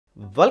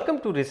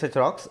Welcome to Research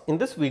Rocks. In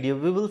this video,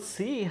 we will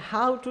see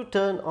how to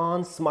turn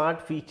on smart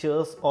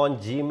features on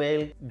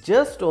Gmail.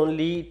 Just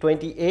only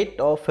 28th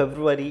of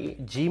February,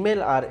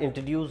 Gmail are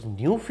introduced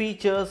new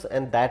features,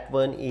 and that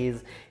one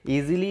is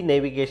easily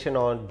navigation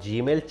on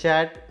Gmail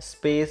chat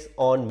space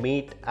on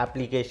Meet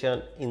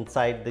application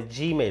inside the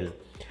Gmail.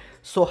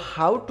 So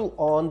how to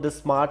on the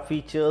smart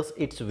features?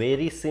 It's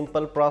very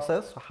simple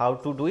process how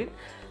to do it.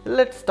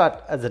 Let's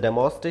start as a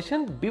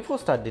demonstration. Before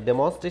start the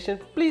demonstration,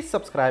 please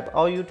subscribe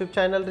our YouTube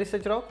channel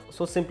Research Rock.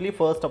 So simply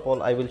first of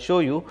all, I will show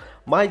you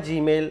my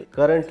Gmail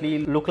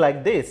currently look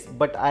like this,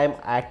 but I am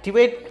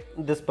activate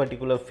this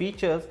particular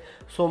features,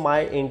 so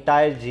my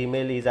entire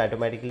Gmail is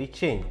automatically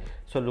changed.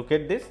 So look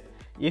at this.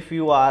 If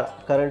you are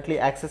currently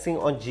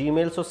accessing on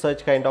Gmail, so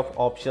such kind of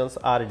options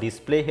are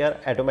display here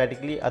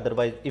automatically.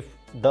 Otherwise, if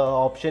the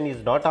option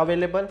is not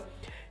available,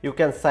 you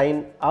can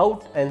sign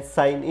out and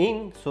sign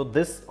in, so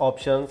this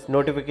options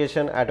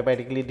notification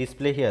automatically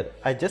display here.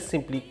 I just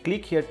simply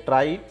click here,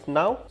 try it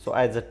now. So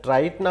as a try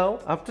it now,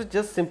 after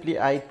just simply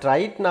I try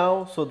it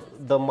now, so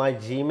my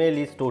Gmail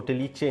is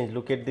totally changed.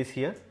 Look at this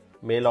here,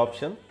 mail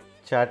option,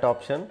 chat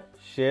option,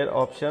 share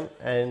option,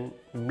 and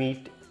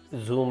meet,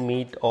 Zoom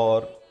Meet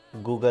or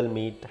Google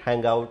Meet,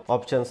 Hangout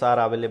options are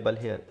available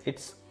here.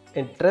 It's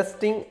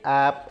interesting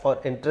app or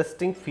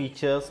interesting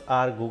features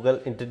are Google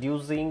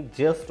introducing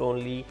just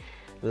only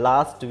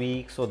last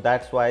week, so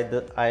that's why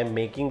I am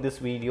making this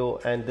video.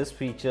 And this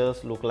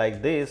features look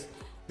like this.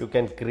 You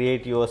can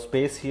create your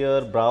space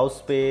here, browse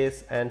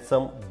space, and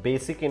some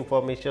basic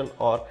information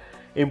or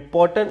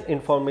important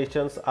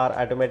informations are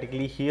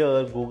automatically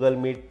here. Google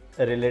Meet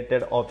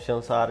related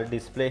options are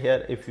display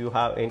here. If you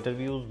have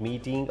interviews,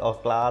 meeting or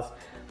class,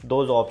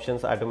 those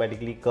options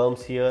automatically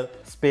comes here.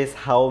 Space,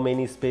 how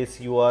many space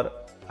you are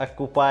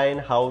occupying,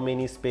 how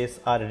many space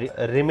are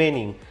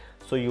remaining,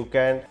 so you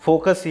can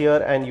focus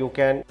here and you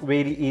can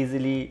very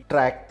easily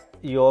track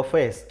your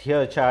face.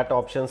 Here chat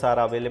options are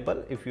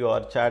available. If you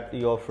are chat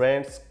your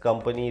friends,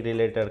 company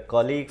related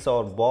colleagues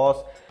or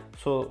boss,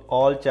 so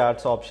all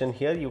chats option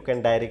here, you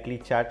can directly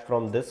chat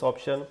from this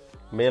option.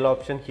 Mail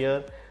option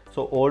here,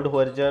 so old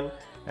version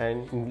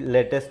and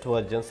latest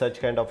version, such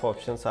kind of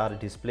options are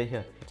displayed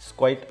here. It's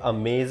quite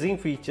amazing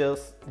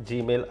features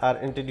Gmail are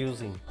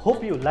introducing.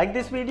 Hope you like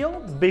this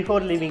video.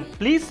 Before leaving,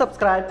 please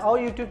subscribe our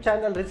YouTube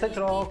channel Research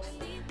Rocks.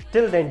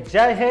 Till then,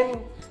 Jai Hind,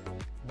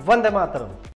 Vande Mataram.